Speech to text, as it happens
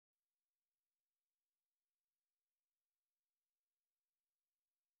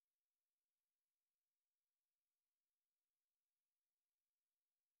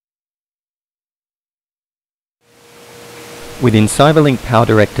Within CyberLink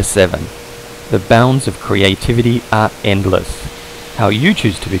PowerDirector 7, the bounds of creativity are endless. How you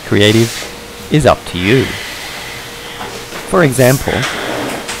choose to be creative is up to you. For example,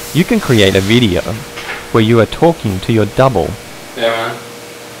 you can create a video where you are talking to your double. Yeah, man.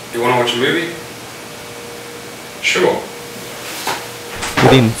 You want to watch a movie? Sure.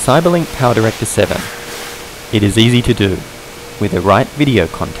 Within CyberLink PowerDirector 7, it is easy to do with the right video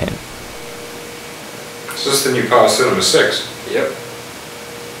content. Is this the new Power Cinema 6? Yep.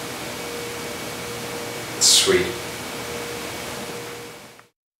 Sweet.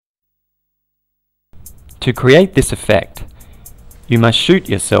 To create this effect, you must shoot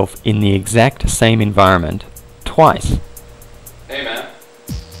yourself in the exact same environment twice. Hey, man.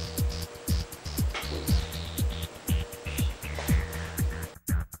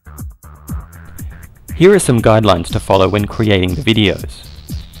 Here are some guidelines to follow when creating the videos.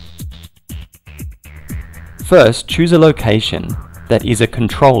 First, choose a location that is a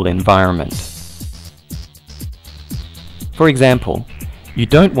controlled environment. For example, you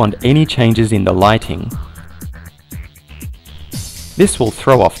don't want any changes in the lighting. This will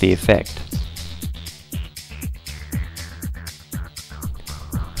throw off the effect.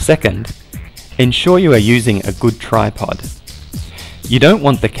 Second, ensure you are using a good tripod. You don't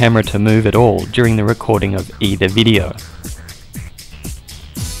want the camera to move at all during the recording of either video.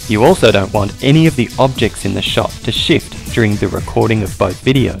 You also don't want any of the objects in the shot to shift during the recording of both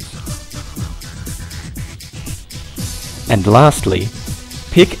videos. And lastly,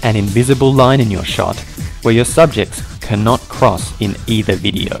 pick an invisible line in your shot where your subjects cannot cross in either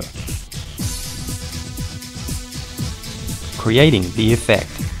video. Creating the effect.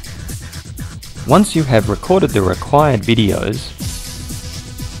 Once you have recorded the required videos,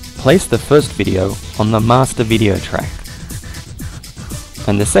 place the first video on the master video track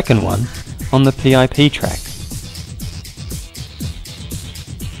and the second one on the PIP track.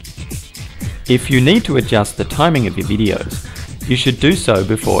 If you need to adjust the timing of your videos, you should do so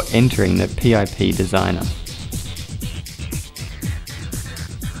before entering the PIP designer.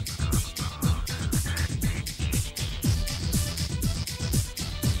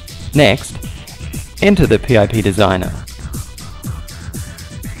 Next, enter the PIP designer.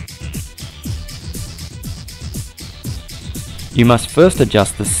 You must first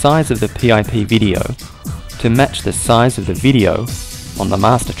adjust the size of the PIP video to match the size of the video on the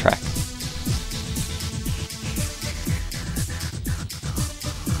master track.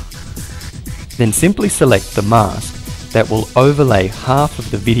 Then simply select the mask that will overlay half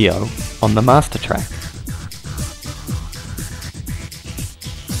of the video on the master track.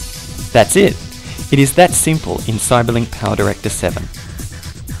 That's it! It is that simple in CyberLink PowerDirector 7.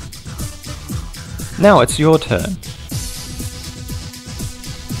 Now it's your turn.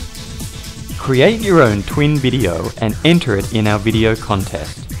 Create your own twin video and enter it in our video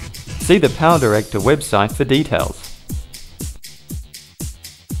contest. See the PowerDirector website for details.